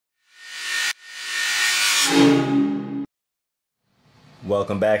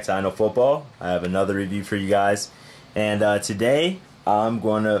welcome back to I Know Football. I have another review for you guys, and today I'm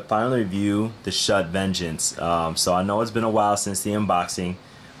going to finally review the Schutt Vengeance. So I know it's been a while since the unboxing,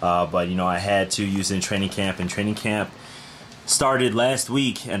 but you know, I had to use it in training camp, and training camp started last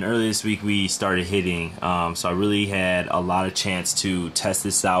week, and earlier this week we started hitting. So I really had a lot of chance to test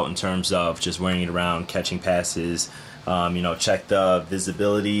this out in terms of just wearing it around, catching passes, you know, check the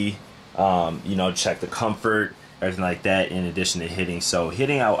visibility, you know, check the comfort, everything like that, in addition to hitting. So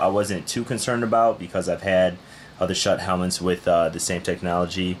hitting I wasn't too concerned about because I've had other Schutt helmets with the same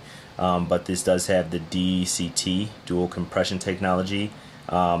technology, but this does have the DCT, dual compression technology,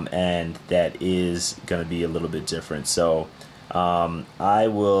 and that is going to be a little bit different. So I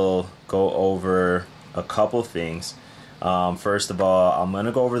will go over a couple things. First of all, I'm going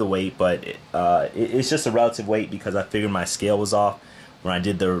to go over the weight, but it's just a relative weight because I figured my scale was off. When I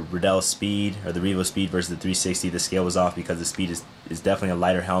did the Riddell Speed, or the Revo Speed versus the 360, the scale was off because the Speed is definitely a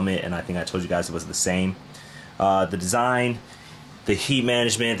lighter helmet, and I think I told you guys it was the same. The design, the heat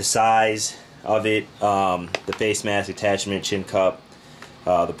management, the size of it, the face mask attachment, chin cup,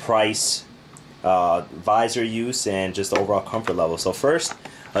 the price, visor use, and just the overall comfort level. So first,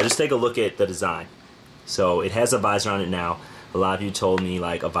 just take a look at the design. So it has a visor on it now. A lot of you told me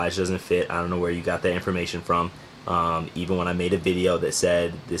like a visor doesn't fit. I don't know where you got that information from. Even when I made a video that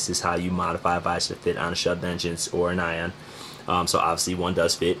said this is how you modify a visor to fit on a Schutt Vengeance or an Ion. So obviously one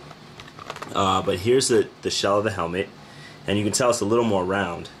does fit. But here's the shell of the helmet, and you can tell it's a little more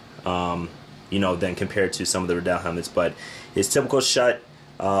round, you know, than compared to some of the Riddell helmets. But it's typical Schutt.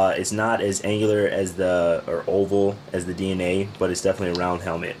 It's not as angular as or oval as the DNA, but it's definitely a round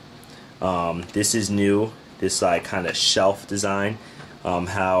helmet. This is new. This like kind of shelf design,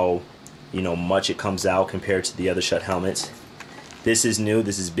 how you know much it comes out compared to the other Schutt helmets. This is new.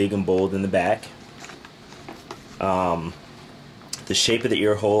 This is big and bold in the back. The shape of the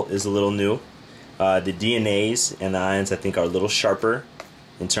ear hole is a little new. The DNAs and the Ions I think are a little sharper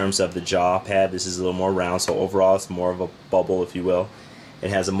in terms of the jaw pad. This is a little more round, so overall it's more of a bubble, if you will. It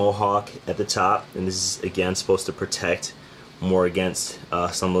has a mohawk at the top, and this is again supposed to protect more against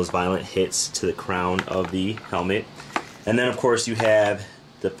some of those violent hits to the crown of the helmet. And then of course you have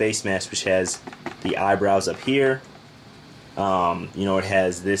the face mask, which has the eyebrows up here. You know, it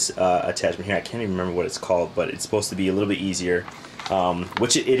has this attachment here. I can't even remember what it's called, but it's supposed to be a little bit easier,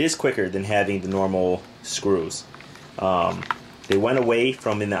 which it is quicker than having the normal screws. They went away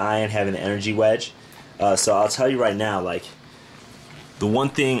from in the Ion having the energy wedge. So I'll tell you right now, like, the one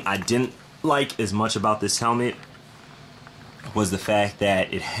thing I didn't like as much about this helmet was the fact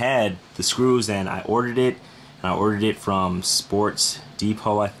that it had the screws, and I ordered it. And I ordered it from Sports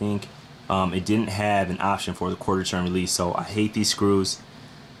Depot, I think. It didn't have an option for the quarter turn release, so I hate these screws.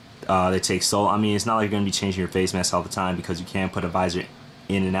 They take so, I mean, it's not like you're going to be changing your face mask all the time because you can put a visor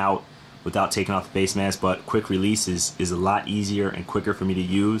in and out without taking off the face mask, but quick release is a lot easier and quicker for me to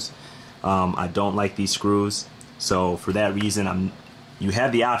use. I don't like these screws, so for that reason, you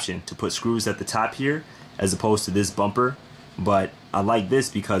have the option to put screws at the top here as opposed to this bumper, but I like this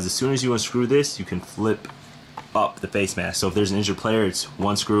because as soon as you unscrew this, you can flip up the face mask. So if there's an injured player, it's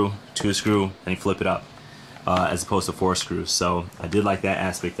one screw, two screw, and you flip it up, as opposed to four screws. So I did like that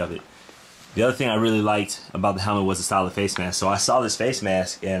aspect of it. The other thing I really liked about the helmet was the style of face mask. So I saw this face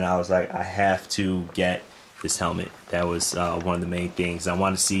mask and I was like, I have to get this helmet. That was one of the main things. I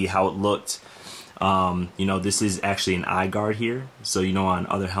wanted to see how it looked. You know, this is actually an eye guard here. So you know, on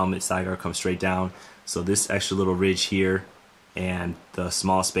other helmets, the eye guard comes straight down. So this extra little ridge here and the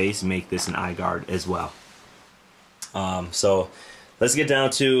small space make this an eye guard as well. So let's get down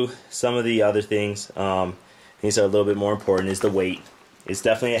to some of the other things. These are a little bit more important, is the weight. It's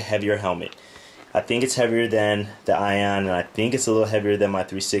definitely a heavier helmet. I think it's heavier than the Ion, and I think it's a little heavier than my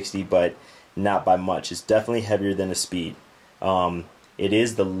 360, but not by much. It's definitely heavier than the Speed. It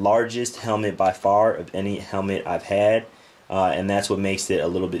is the largest helmet by far of any helmet I've had, and that's what makes it a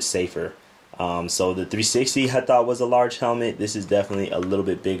little bit safer. So the 360 I thought was a large helmet. This is definitely a little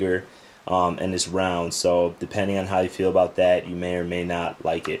bit bigger. And it's round, so depending on how you feel about that, you may or may not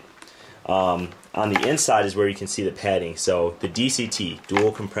like it. On the inside is where you can see the padding. So the DCT,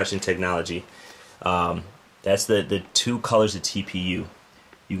 dual compression technology, that's the two colors of TPU.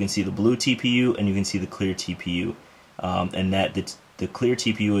 You can see the blue TPU and you can see the clear TPU, and that the clear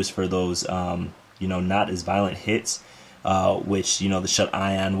TPU is for those you know, not as violent hits, which, you know, the Schutt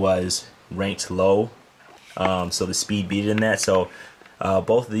Ion was ranked low, so the Speed beat it in that. So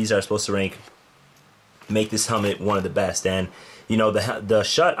both of these are supposed to make this helmet one of the best. And you know, the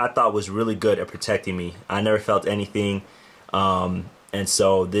Schutt I thought was really good at protecting me. I never felt anything, and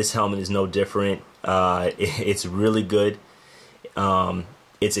so this helmet is no different. It's really good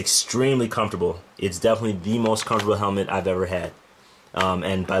It's extremely comfortable. It's definitely the most comfortable helmet I've ever had.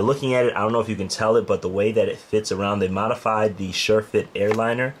 And by looking at it, I don't know if you can tell it, but the way that it fits around, they modified the SureFit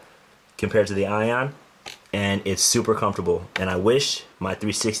airliner compared to the Ion, and it's super comfortable. And I wish my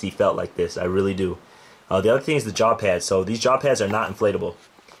 360 felt like this. I really do. The other thing is the jaw pads. So these jaw pads are not inflatable,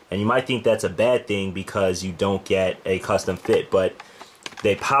 and you might think that's a bad thing because you don't get a custom fit, but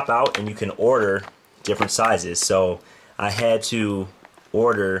they pop out and you can order different sizes. So I had to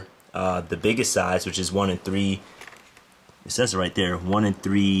order the biggest size, which is 1 3. It says it right there, 1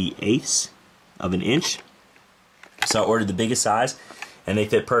 3/8 of an inch. So I ordered the biggest size, and they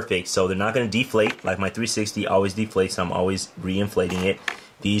fit perfect. So they're not going to deflate like my 360 always deflates. So I'm always re-inflating it.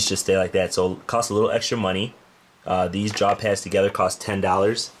 These just stay like that. So it costs a little extra money. These jaw pads together cost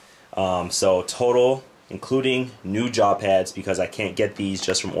 $10. So total, including new jaw pads, because I can't get these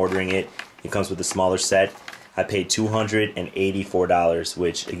just from ordering it. It comes with a smaller set. I paid $284,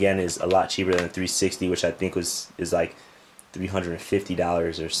 which again is a lot cheaper than the 360, which I think is like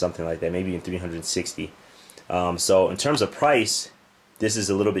 $350 or something like that, maybe even $360. So in terms of price, this is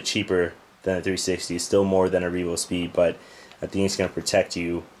a little bit cheaper than a 360. It's still more than a Revo Speed, but I think it's going to protect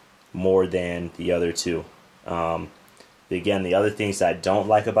you more than the other two. Again, the other things that I don't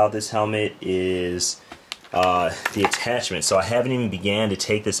like about this helmet is the attachment. So I haven't even began to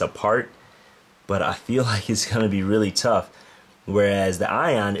take this apart, but I feel like it's going to be really tough. Whereas the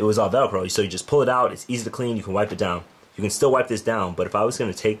Ion, it was all Velcro, so you just pull it out, it's easy to clean, you can wipe it down. You can still wipe this down, but if I was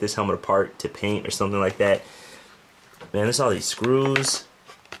going to take this helmet apart to paint or something like that, man, there's all these screws.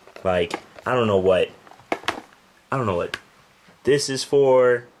 Like, I don't know what this is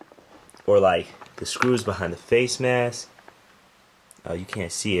for, or like the screws behind the face mask. You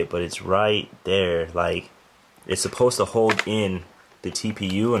can't see it, but it's right there. Like, it's supposed to hold in the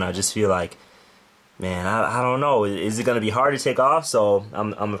TPU, and I just feel like, man, I don't know. Is it going to be hard to take off? So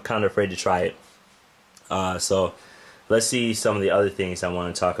I'm kind of afraid to try it. So let's see some of the other things I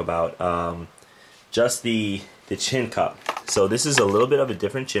want to talk about. Just the chin cup. So this is a little bit of a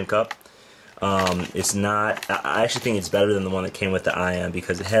different chin cup. It's not, I actually think it's better than the one that came with the Ion,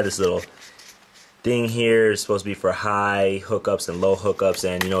 because it had this little thing here. It's supposed to be for high hookups and low hookups,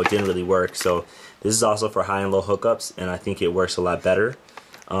 and it didn't really work. So this is also for high and low hookups, and I think it works a lot better.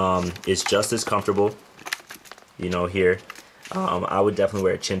 It's just as comfortable, here. I would definitely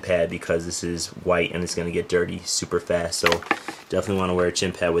wear a chin pad because this is white and it's going to get dirty super fast. So definitely want to wear a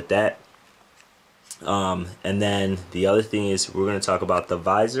chin pad with that. And then the other thing is we're going to talk about the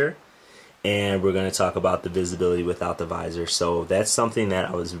visor, and we're going to talk about the visibility without the visor. So that's something that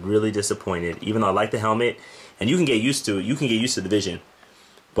I was really disappointed. Even though I like the helmet, and you can get used to it, you can get used to the vision,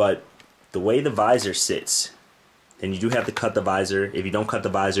 but the way the visor sits, and you do have to cut the visor. If you don't cut the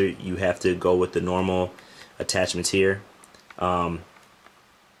visor, you have to go with the normal attachments here. Right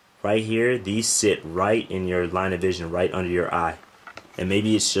here, these sit right in your line of vision, right under your eye. And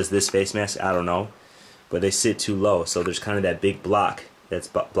maybe it's just this face mask, I don't know, but they sit too low, so there's kind of that big block that's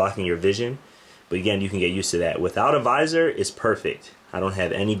blocking your vision. But again, you can get used to that. Without a visor, it's perfect. I don't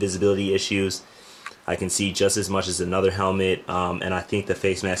have any visibility issues. I can see just as much as another helmet, and I think the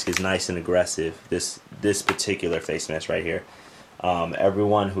face mask is nice and aggressive. This particular face mask right here.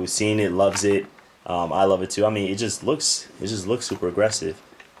 Everyone who's seen it loves it. I love it too. I mean, it just looks super aggressive.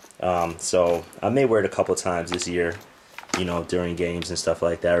 So I may wear it a couple times this year, during games and stuff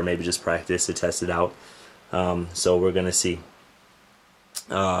like that, or maybe just practice to test it out. So we're gonna see.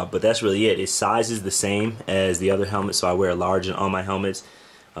 But that's really it. Its size is the same as the other helmet, so I wear a large in all my helmets.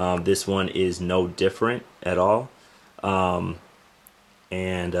 This one is no different at all.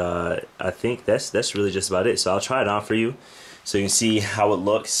 And I think that's really just about it. So I'll try it on for you so you can see how it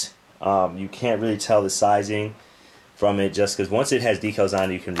looks. You can't really tell the sizing from it just because once it has decals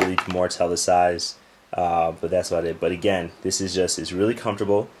on, you can really more tell the size. But that's about it. But again, this is it's really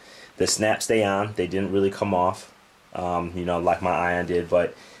comfortable. The snaps stay on. They didn't really come off, like my Ion did,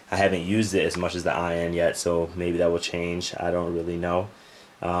 but I haven't used it as much as the Ion yet, so maybe that will change. I don't really know.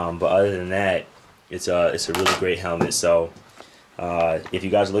 But other than that, it's a really great helmet. So if you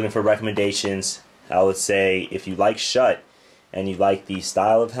guys are looking for recommendations, I would say if you like Schutt and you like the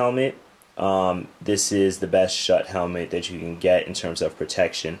style of helmet, this is the best Schutt helmet that you can get in terms of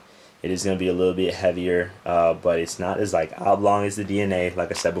protection. It is going to be a little bit heavier, but it's not as oblong as the DNA,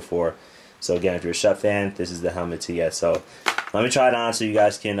 like I said before. So again, if you're a Schutt fan, this is the helmet to get. So let me try it on so you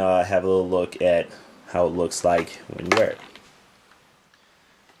guys can have a little look at how it looks like when you wear it.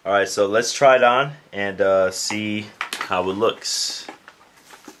 Alright, so let's try it on and see how it looks.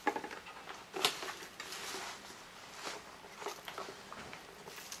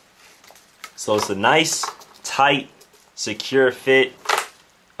 So it's a nice, tight, secure fit.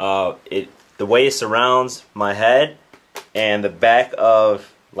 The way it surrounds my head and the back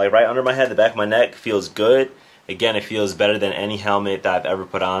of, like right under my head, the back of my neck feels good. Again, it feels better than any helmet that I've ever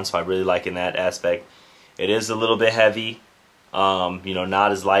put on, so I really like in that aspect. It is a little bit heavy, you know,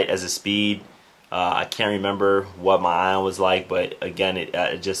 not as light as a Speed. I can't remember what my Ion was like, but again,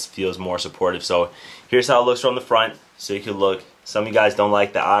 it just feels more supportive. So here's how it looks from the front, so you can look. Some of you guys don't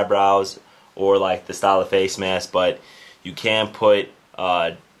like the eyebrows or like the style of face mask, but you can put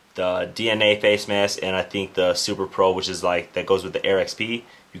the DNA face mask and I think the Super Pro, which is like that goes with the Air XP.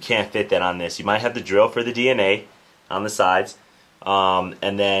 You can't fit that on this. You might have the drill for the DNA on the sides,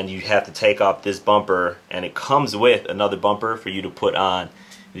 and then you have to take off this bumper, and it comes with another bumper for you to put on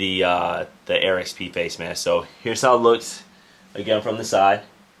the Air XP face mask. So here's how it looks again from the side.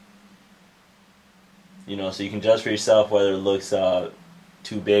 You know, so you can judge for yourself whether it looks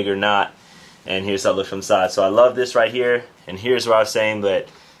too big or not. And here's how it looks from the side. So I love this right here. And here's where I was saying that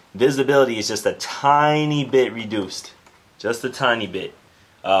visibility is just a tiny bit reduced, just a tiny bit.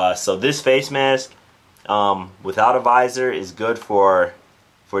 So this face mask without a visor is good for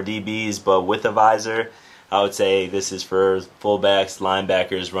DBs, but with a visor, I would say this is for fullbacks,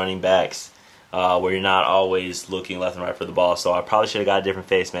 linebackers, running backs, where you're not always looking left and right for the ball. So I probably should have got a different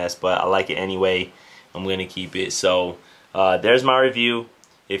face mask, but I like it anyway. I'm going to keep it. So there's my review.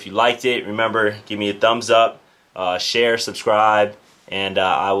 If you liked it, remember, give me a thumbs up, share, subscribe, and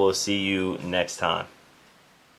I will see you next time.